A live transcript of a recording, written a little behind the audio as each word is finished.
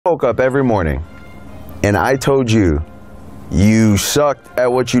woke up every morning and I told you, you sucked at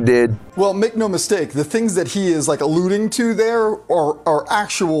what you did. Well, make no mistake, the things that he is alluding to there are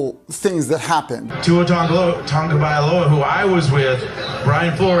actual things that happened. Tua Tagovailoa, who I was with,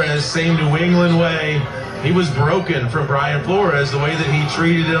 Brian Flores, same New England way. He was broken from Brian Flores, the way that he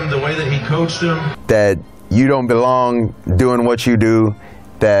treated him, the way that he coached him. That you don't belong doing what you do,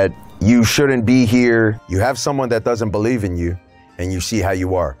 that you shouldn't be here. You have someone that doesn't believe in you, and you see how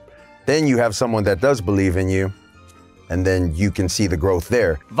you are. Then you have someone that does believe in you, and then you can see the growth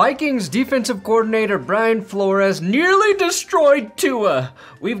there. Vikings defensive coordinator Brian Flores nearly destroyed Tua.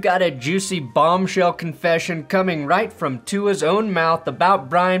 We've got a juicy bombshell confession coming right from Tua's own mouth about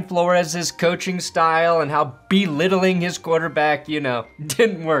Brian Flores' coaching style and how belittling his quarterback,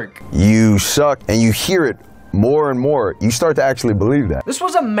 didn't work. You suck, and you hear it more and more. You start to actually believe that. This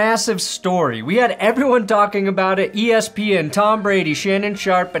was a massive story. We had everyone talking about it, ESPN, Tom Brady, Shannon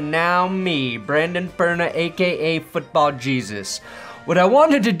Sharp, and now me, Brandon Perna, aka Football Jesus. What I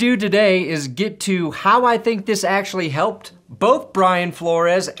wanted to do today is get to how I think this actually helped both Brian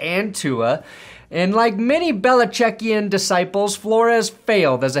Flores and Tua. And like many Belichickian disciples, Flores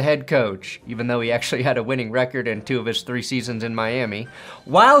failed as a head coach, even though he actually had a winning record in 2 of his 3 seasons in Miami.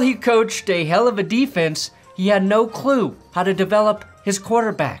 While he coached a hell of a defense, he had no clue how to develop his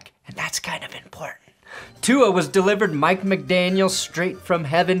quarterback, and that's kind of important. Tua was delivered Mike McDaniel straight from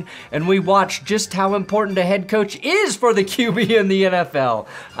heaven, and we watched just how important a head coach is for the QB in the NFL.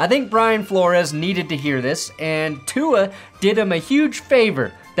 I think Brian Flores needed to hear this, and Tua did him a huge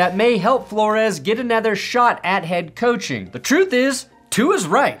favor that may help Flores get another shot at head coaching. The truth is, Tua's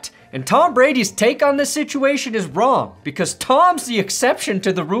right. And Tom Brady's take on this situation is wrong, because Tom's the exception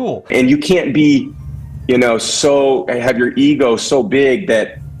to the rule. And you can't be have your ego so big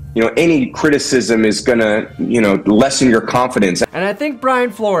that, any criticism is gonna, lessen your confidence. And I think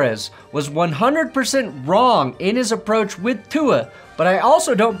Brian Flores was 100% wrong in his approach with Tua, but I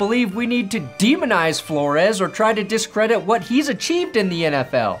also don't believe we need to demonize Flores or try to discredit what he's achieved in the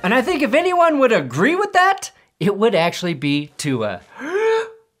NFL. And I think if anyone would agree with that, it would actually be Tua.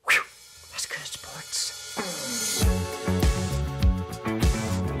 That's good sports.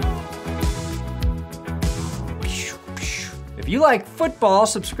 If you like football,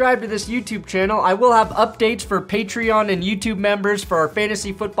 subscribe to this YouTube channel. I will have updates for Patreon and YouTube members for our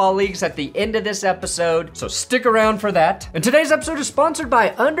fantasy football leagues at the end of this episode, so stick around for that. And today's episode is sponsored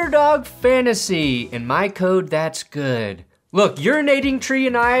by Underdog Fantasy, and my code, that's good. Look, Urinating Tree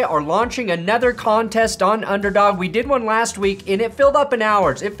and I are launching another contest on Underdog. We did one last week and it filled up in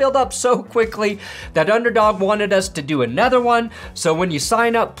hours. It filled up so quickly that Underdog wanted us to do another one. So when you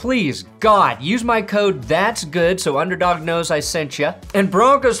sign up, please, God, use my code That's Good so Underdog knows I sent you. And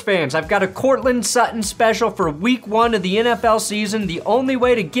Broncos fans, I've got a Courtland Sutton special for week 1 of the NFL season. The only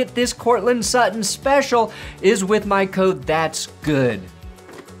way to get this Courtland Sutton special is with my code That's Good.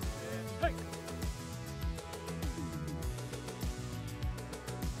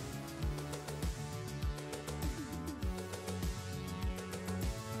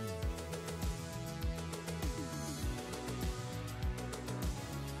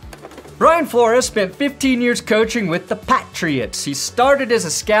 Brian Flores spent 15 years coaching with the Patriots. He started as a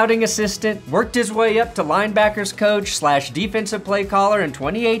scouting assistant, worked his way up to linebackers coach / defensive play caller in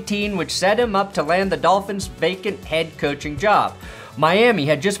 2018, which set him up to land the Dolphins' vacant head coaching job. Miami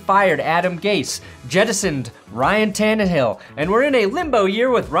had just fired Adam Gase, jettisoned Ryan Tannehill, and were in a limbo year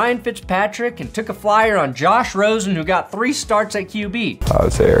with Ryan Fitzpatrick and took a flyer on Josh Rosen, who got 3 starts at QB. I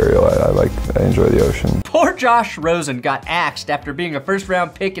would say Ariel. I enjoy the ocean. Poor Josh Rosen got axed after being a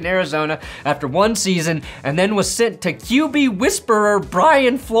first-round pick in Arizona after 1 season and then was sent to QB whisperer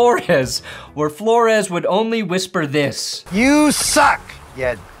Brian Flores, where Flores would only whisper this: "You suck,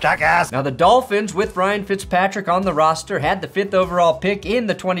 you jackass." Now the Dolphins, with Ryan Fitzpatrick on the roster, had the 5th overall pick in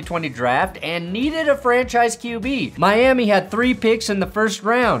the 2020 draft and needed a franchise QB. Miami had 3 picks in the first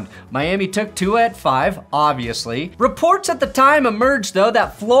round. Miami took Tua at 5, obviously. Reports at the time emerged, though,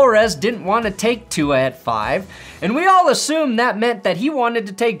 that Flores didn't want to take Tua at 5, and we all assumed that meant that he wanted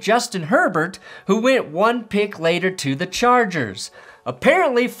to take Justin Herbert, who went 1 pick later to the Chargers.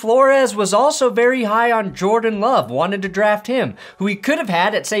 Apparently, Flores was also very high on Jordan Love, wanted to draft him, who he could have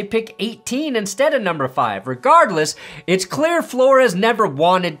had at, say, pick 18 instead of number 5. Regardless, it's clear Flores never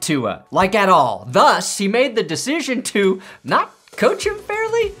wanted Tua, like at all. Thus, he made the decision to not coach him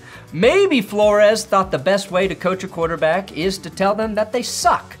fairly? Maybe Flores thought the best way to coach a quarterback is to tell them that they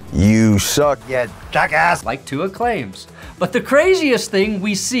suck. You You suck. You jackass. Like Tua claims. But the craziest thing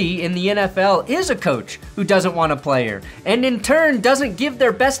we see in the NFL is a coach who doesn't want a player, and in turn doesn't give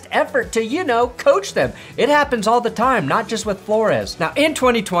their best effort to, coach them. It happens all the time, not just with Flores. Now, in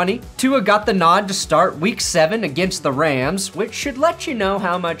 2020, Tua got the nod to start Week 7 against the Rams, which should let you know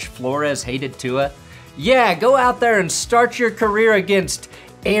how much Flores hated Tua. Yeah, go out there and start your career against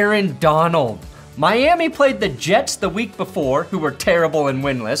Aaron Donald. Miami played the Jets the week before, who were terrible and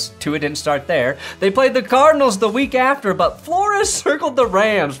winless. Tua didn't start there. They played the Cardinals the week after, but Flores circled the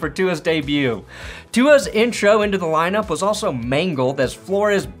Rams for Tua's debut. Tua's intro into the lineup was also mangled as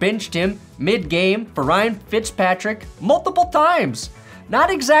Flores benched him mid-game for Ryan Fitzpatrick multiple times.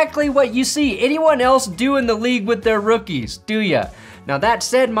 Not exactly what you see anyone else do in the league with their rookies, do ya? Now that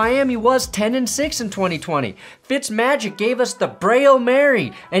said, Miami was 10-6 in 2020. Fitzmagic gave us the Braille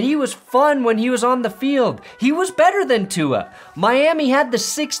Mary, and he was fun when he was on the field. He was better than Tua. Miami had the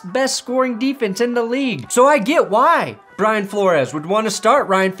 6th best scoring defense in the league, so I get why Brian Flores would want to start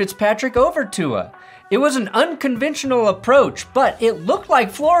Ryan Fitzpatrick over Tua. It was an unconventional approach, but it looked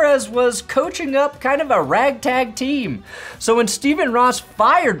like Flores was coaching up kind of a ragtag team. So when Stephen Ross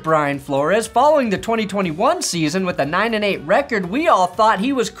fired Brian Flores following the 2021 season with a 9-8 record, we all thought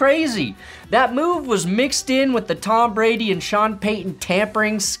he was crazy. That move was mixed in with the Tom Brady and Sean Payton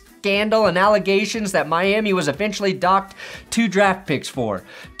tampering scandal and allegations that Miami was eventually docked 2 draft picks for.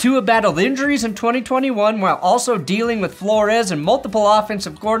 Tua battled injuries in 2021 while also dealing with Flores and multiple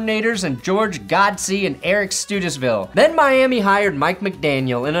offensive coordinators and George Godsey and Eric Studesville. Then Miami hired Mike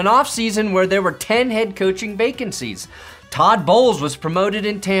McDaniel in an offseason where there were 10 head coaching vacancies. Todd Bowles was promoted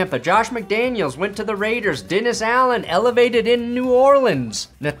in Tampa. Josh McDaniels went to the Raiders. Dennis Allen elevated in New Orleans.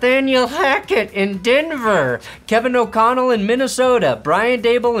 Nathaniel Hackett in Denver. Kevin O'Connell in Minnesota. Brian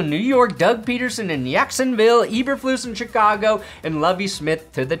Daboll in New York. Doug Peterson in Jacksonville. Eberflus in Chicago. And Lovie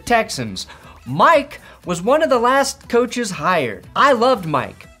Smith to the Texans. Mike was one of the last coaches hired. I loved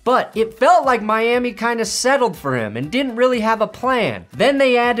Mike, but it felt like Miami kind of settled for him and didn't really have a plan. Then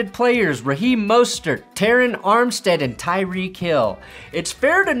they added players Raheem Mostert, Terron Armstead, and Tyreek Hill. It's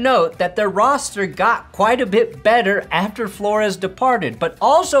fair to note that their roster got quite a bit better after Flores departed, but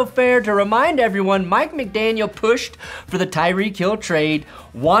also fair to remind everyone Mike McDaniel pushed for the Tyreek Hill trade,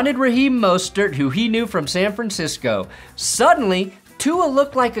 wanted Raheem Mostert, who he knew from San Francisco. Suddenly, Tua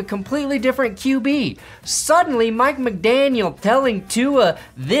looked like a completely different QB. Suddenly, Mike McDaniel telling Tua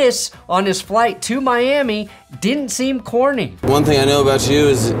this on his flight to Miami didn't seem corny. One thing I know about you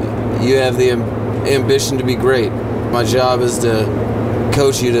is you have the ambition to be great. My job is to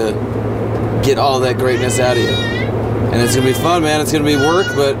coach you to get all that greatness out of you. And it's going to be fun, man. It's going to be work,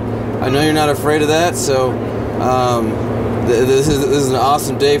 but I know you're not afraid of that. So this is an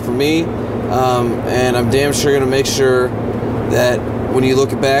awesome day for me, and I'm damn sure going to make sure that when you look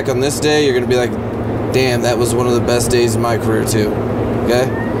back on this day, you're going to be like, damn, that was one of the best days of my career too, okay?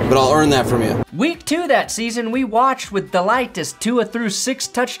 But I'll earn that from you. Week 2 that season, we watched with delight as Tua threw 6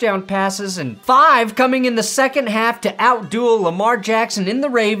 touchdown passes and 5 coming in the second half to outduel Lamar Jackson in the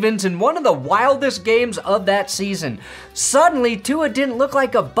Ravens in one of the wildest games of that season. Suddenly, Tua didn't look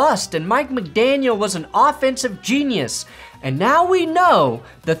like a bust, and Mike McDaniel was an offensive genius. And now we know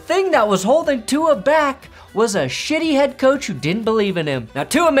the thing that was holding Tua back was a shitty head coach who didn't believe in him. Now,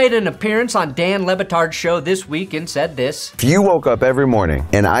 Tua made an appearance on Dan Le Batard's show this week and said this. If you woke up every morning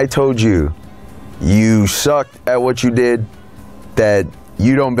and I told you you sucked at what you did, that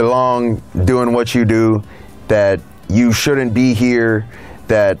you don't belong doing what you do, that you shouldn't be here,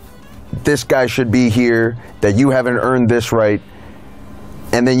 that this guy should be here, that you haven't earned this right,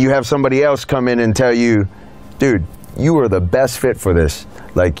 and then you have somebody else come in and tell you, dude, you are the best fit for this.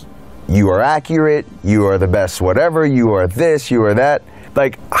 Like, you are accurate, you are the best whatever, you are this, you are that.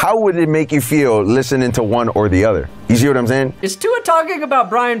 Like, how would it make you feel listening to one or the other? You see what I'm saying? Is Tua talking about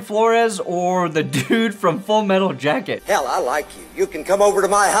Brian Flores or the dude from Full Metal Jacket? Hell, I like you. You can come over to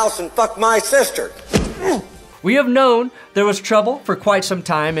my house and fuck my sister. We have known there was trouble for quite some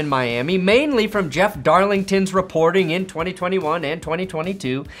time in Miami, mainly from Jeff Darlington's reporting in 2021 and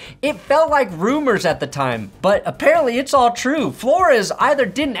 2022. It felt like rumors at the time, but apparently it's all true. Flores either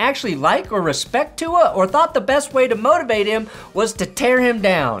didn't actually like or respect Tua or thought the best way to motivate him was to tear him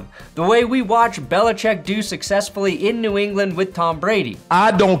down, the way we watched Belichick do successfully in New England with Tom Brady.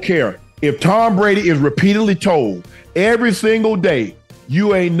 I don't care if Tom Brady is repeatedly told every single day,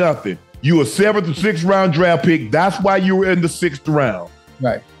 you ain't nothing. You a 7th or 6th round draft pick. That's why you were in the 6th round.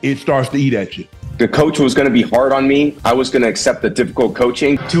 Right. It starts to eat at you. The coach was going to be hard on me. I was going to accept the difficult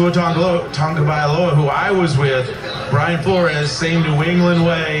coaching. Tua Tagovailoa, who I was with, Brian Flores, same New England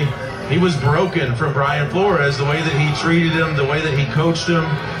way. He was broken from Brian Flores, the way that he treated him, the way that he coached him.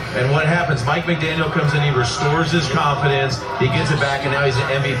 And what happens? Mike McDaniel comes in, he restores his confidence, he gets it back, and now he's an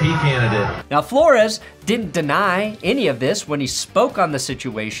MVP candidate. Now, Flores didn't deny any of this when he spoke on the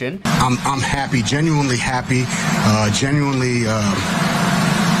situation. I'm happy, genuinely happy, genuinely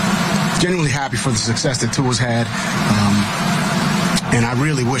happy for the success that Tua's had. And I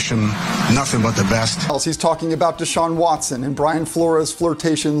really wish him nothing but the best. He's talking about Deshaun Watson and Brian Flores'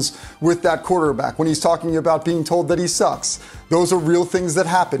 flirtations with that quarterback. When he's talking about being told that he sucks, those are real things that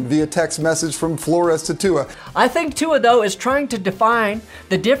happen via text message from Flores to Tua. I think Tua, though, is trying to define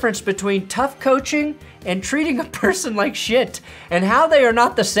the difference between tough coaching and treating a person like shit, and how they are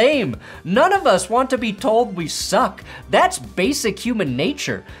not the same. None of us want to be told we suck. That's basic human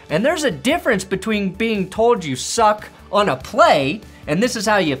nature. And there's a difference between being told you suck on a play, and this is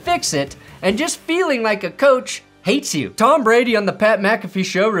how you fix it, and just feeling like a coach hates you. Tom Brady on the Pat McAfee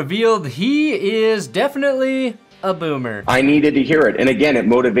show revealed he is definitely a boomer. I needed to hear it. And again, it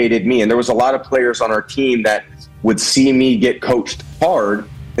motivated me. And there was a lot of players on our team that would see me get coached hard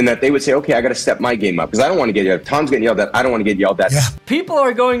and that they would say, okay, I got to step my game up because I don't want to get yelled at. Tom's getting yelled at. I don't want to get yelled at. Yeah. People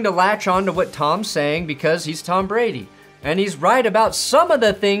are going to latch on to what Tom's saying because he's Tom Brady. And he's right about some of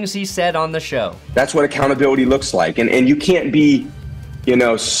the things he said on the show. That's what accountability looks like. And you can't be,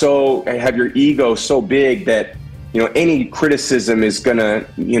 so have your ego so big that, any criticism is gonna,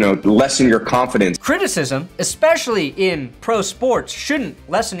 lessen your confidence. Criticism, especially in pro sports, shouldn't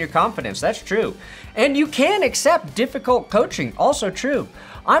lessen your confidence. That's true. And you can accept difficult coaching. Also true.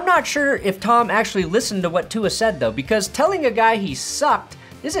 I'm not sure if Tom actually listened to what Tua said, though, because telling a guy he sucked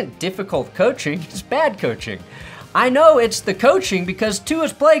isn't difficult coaching, it's bad coaching. I know it's the coaching because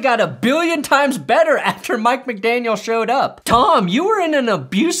Tua's play got 1 billion times better after Mike McDaniel showed up. Tom, you were in an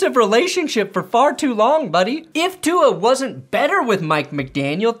abusive relationship for far too long, buddy. If Tua wasn't better with Mike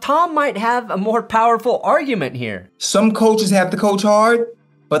McDaniel, Tom might have a more powerful argument here. Some coaches have to coach hard,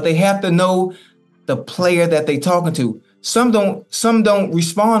 but they have to know the player that they're talking to. Some don't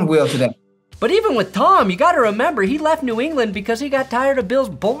respond well to that. But even with Tom, you gotta remember, he left New England because he got tired of Bill's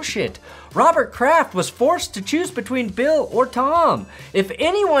bullshit. Robert Kraft was forced to choose between Bill or Tom. If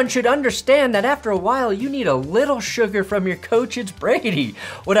anyone should understand that after a while you need a little sugar from your coach, it's Brady.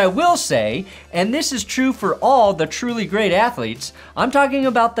 What I will say, and this is true for all the truly great athletes, I'm talking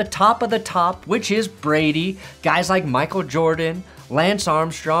about the top of the top, which is Brady, guys like Michael Jordan, Lance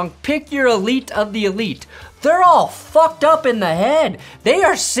Armstrong, pick your elite of the elite. They're all fucked up in the head. They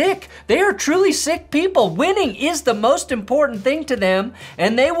are sick. They are truly sick people. Winning is the most important thing to them,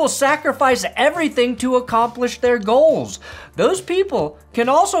 and they will sacrifice everything to accomplish their goals. Those people can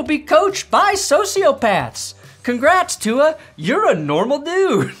also be coached by sociopaths. Congrats, Tua. You're a normal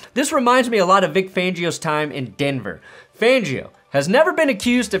dude. This reminds me a lot of Vic Fangio's time in Denver. Fangio has never been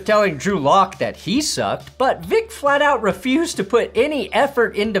accused of telling Drew Lock that he sucked, but Vic flat out refused to put any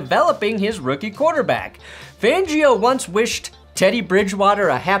effort in developing his rookie quarterback. Fangio once wished Teddy Bridgewater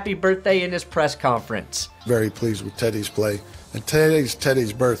a happy birthday in his press conference. Very pleased with Teddy's play, and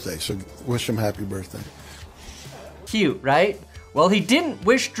Teddy's birthday, so wish him happy birthday. Cute, right? Well, he didn't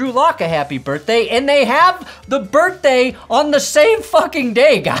wish Drew Lock a happy birthday, and they have the birthday on the same fucking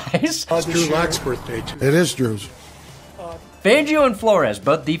day, guys. It's Drew Lock's birthday, too. It is Drew's. Fangio and Flores,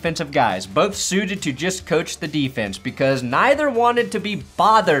 both defensive guys, both suited to just coach the defense because neither wanted to be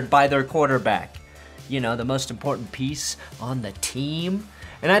bothered by their quarterback. You know, the most important piece on the team.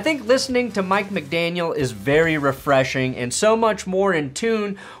 And I think listening to Mike McDaniel is very refreshing and so much more in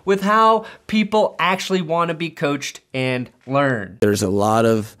tune with how people actually want to be coached and learn. There's a lot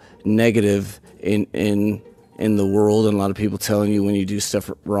of negative in the world and a lot of people telling you when you do stuff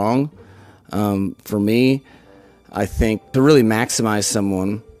wrong. For me, I think to really maximize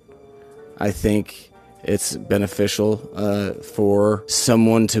someone, I think it's beneficial for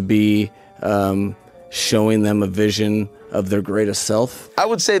someone to be showing them a vision of their greatest self. I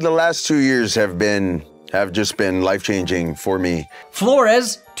would say the last 2 years have just been life-changing for me.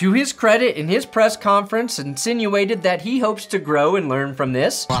 Flores, to his credit, in his press conference, insinuated that he hopes to grow and learn from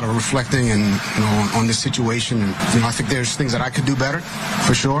this. A lot of reflecting and on this situation, and I think there's things that I could do better,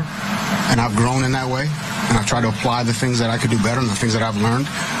 for sure. And I've grown in that way, and I've tried to apply the things that I could do better and the things that I've learned,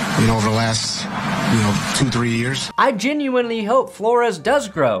 over the last 2-3 years. I genuinely hope Flores does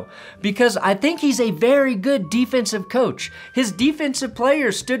grow because I think he's a very good defensive coach. His defensive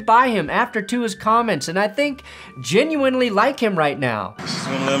players stood by him after Tua's comments, and I think genuinely like him right now. Just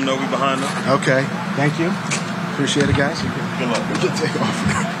want to let him know we behind him. Okay, thank you. Appreciate it, guys. Good luck. We can take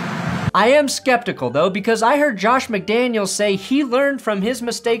off. I am skeptical though because I heard Josh McDaniels say he learned from his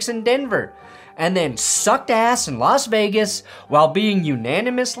mistakes in Denver. and then sucked ass in Las Vegas while being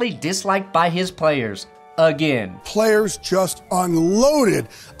unanimously disliked by his players. Again. Players just unloaded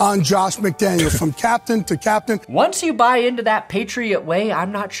on Josh McDaniels from captain to captain. Once you buy into that Patriot way,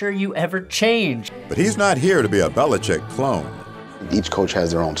 I'm not sure you ever change. But he's not here to be a Belichick clone. Each coach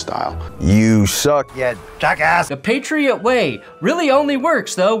has their own style. You suck. Yeah, jackass. The Patriot way really only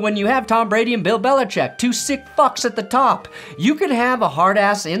works, though, when you have Tom Brady and Bill Belichick, two sick fucks at the top. You can have a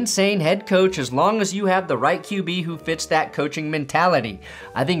hard-ass, insane head coach as long as you have the right QB who fits that coaching mentality.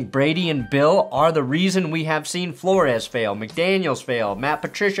 I think Brady and Bill are the reason we have seen Flores fail, McDaniels fail, Matt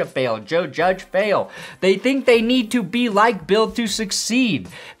Patricia fail, Joe Judge fail. They think they need to be like Bill to succeed.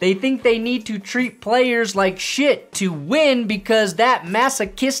 They think they need to treat players like shit to win because that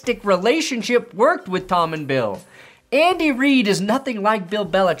masochistic relationship worked with Tom and Bill. Andy Reid is nothing like Bill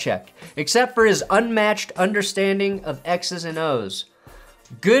Belichick, except for his unmatched understanding of X's and O's.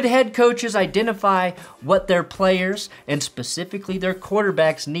 Good head coaches identify what their players, and specifically their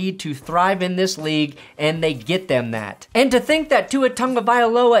quarterbacks, need to thrive in this league, and they get them that. And to think that Tua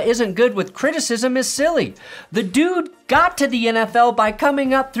Tagovailoa isn't good with criticism is silly. The dude got to the NFL by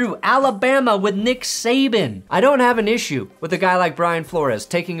coming up through Alabama with Nick Saban. I don't have an issue with a guy like Brian Flores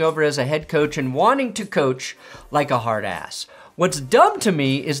taking over as a head coach and wanting to coach like a hard ass. What's dumb to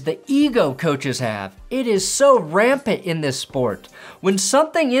me is the ego coaches have. It is so rampant in this sport. When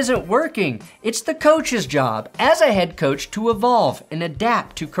something isn't working, it's the coach's job as a head coach to evolve and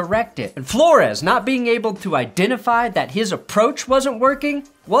adapt to correct it. And Flores not being able to identify that his approach wasn't working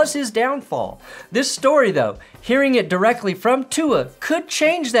was his downfall. This story, though, hearing it directly from Tua could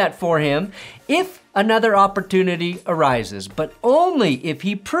change that for him if another opportunity arises, but only if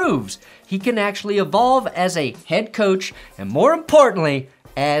he proves he can actually evolve as a head coach and, more importantly,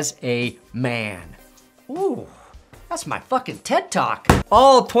 as a man. Ooh, that's my fucking TED Talk.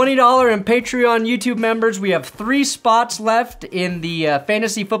 All $20 and Patreon YouTube members, we have 3 spots left in the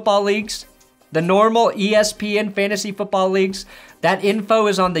fantasy football leagues, the normal ESPN fantasy football leagues. That info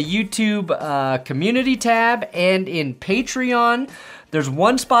is on the YouTube community tab and in Patreon. There's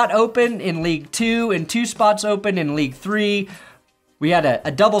 1 spot open in League 2 and 2 spots open in League 3. We had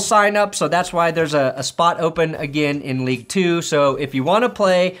a double sign up, so that's why there's a spot open again in League 2. So if you want to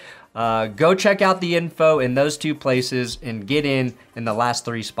play, go check out the info in those 2 places and get in the last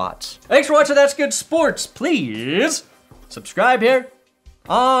 3 spots. Thanks for watching That's Good Sports. Please subscribe here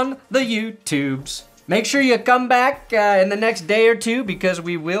on the YouTubes. Make sure you come back in the next day or 2 because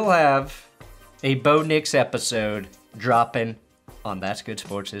we will have a Bo Nix episode dropping on That's Good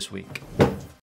Sports this week.